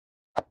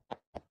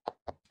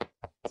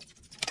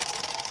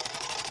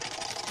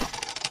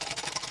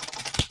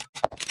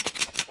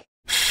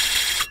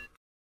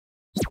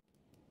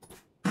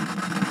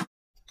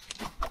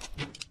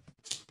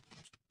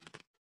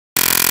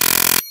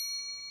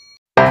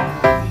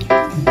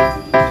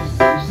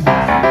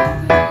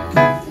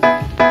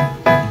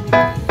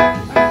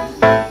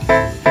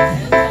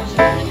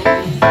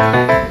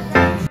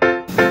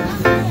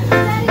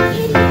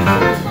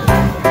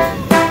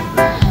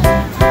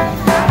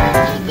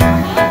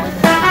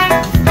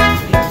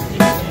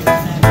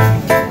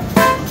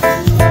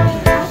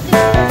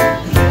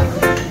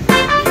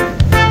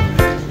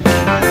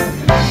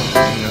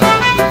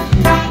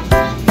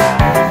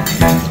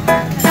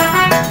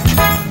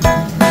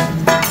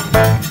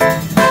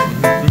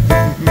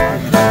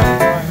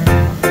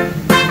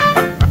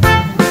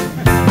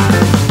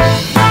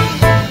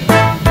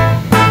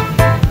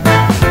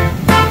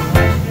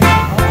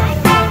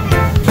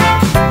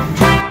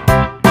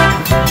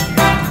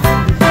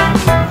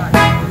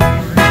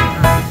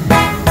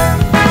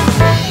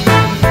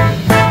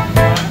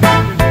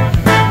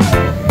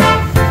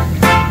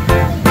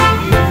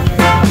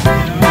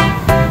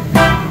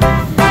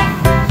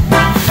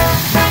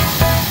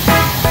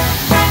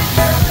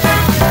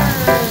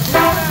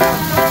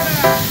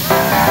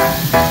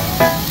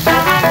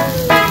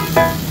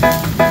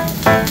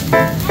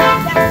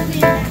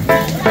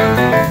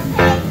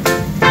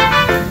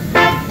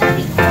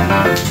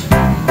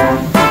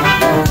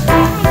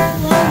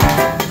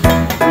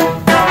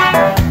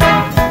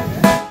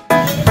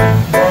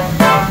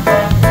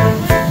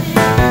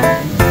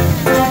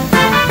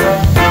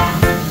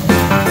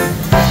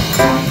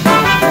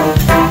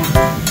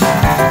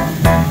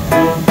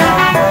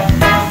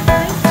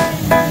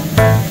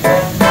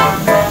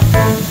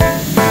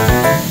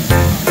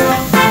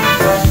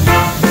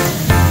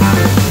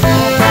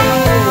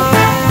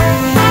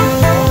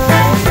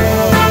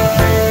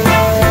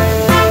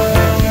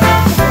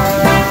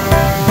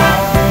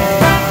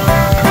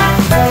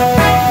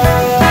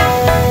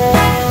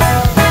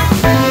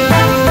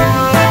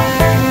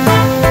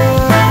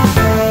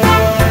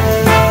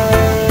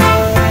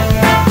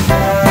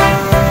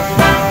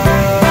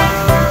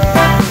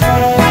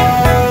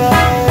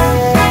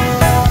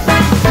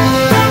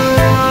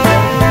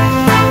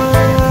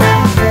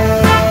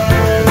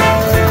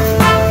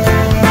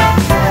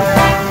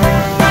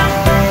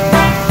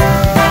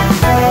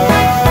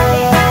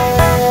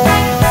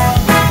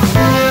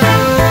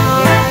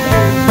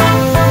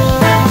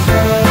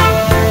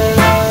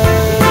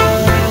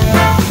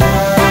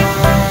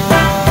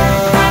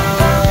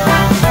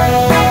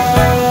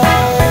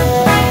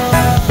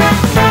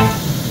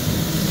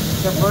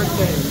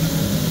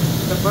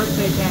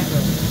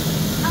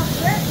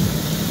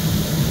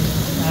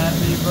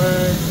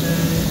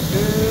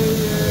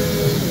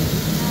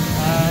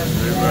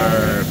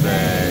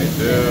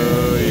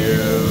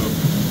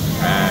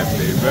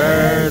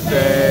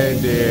birthday,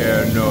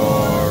 dear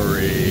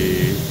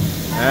Norii.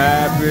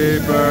 Happy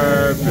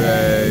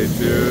birthday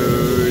to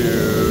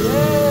you.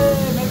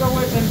 Yay, make a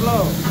wish and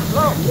blow.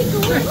 Blow. Make a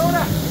wish. Blow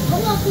that.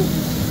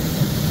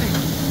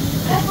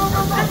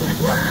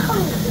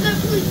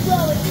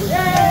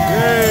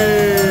 Yay!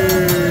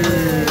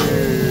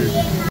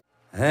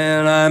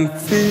 And I'm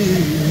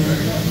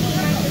feeling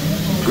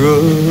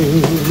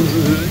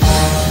good.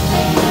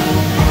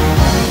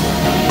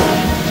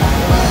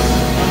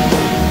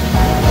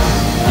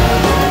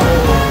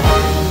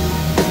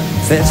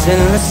 Fish in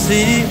the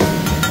sea,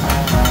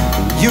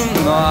 you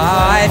know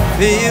how I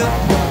feel.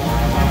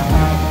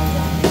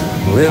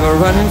 River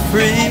running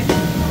free,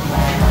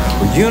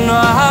 you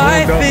know how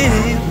I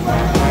feel.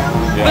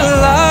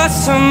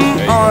 Blossom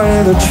on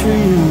the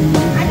tree,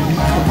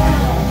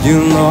 you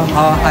know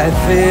how I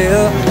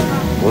feel.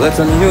 Well, it's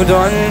a new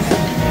dawn,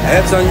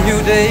 it's a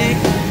new day,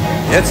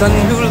 it's a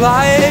new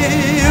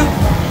life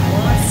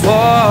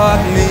for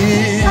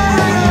me,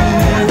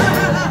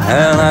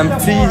 and I'm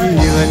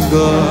feeling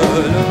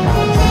good.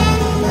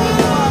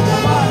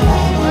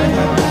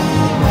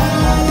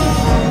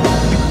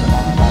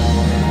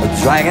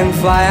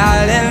 Dragonfly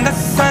out in the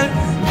sun,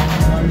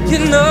 you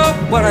know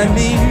what I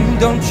mean,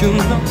 don't you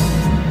know?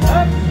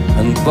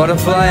 And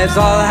butterflies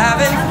all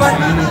having fun,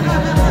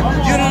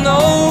 you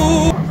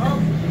know.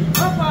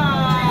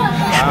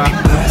 Happy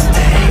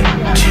birthday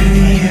to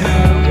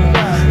you.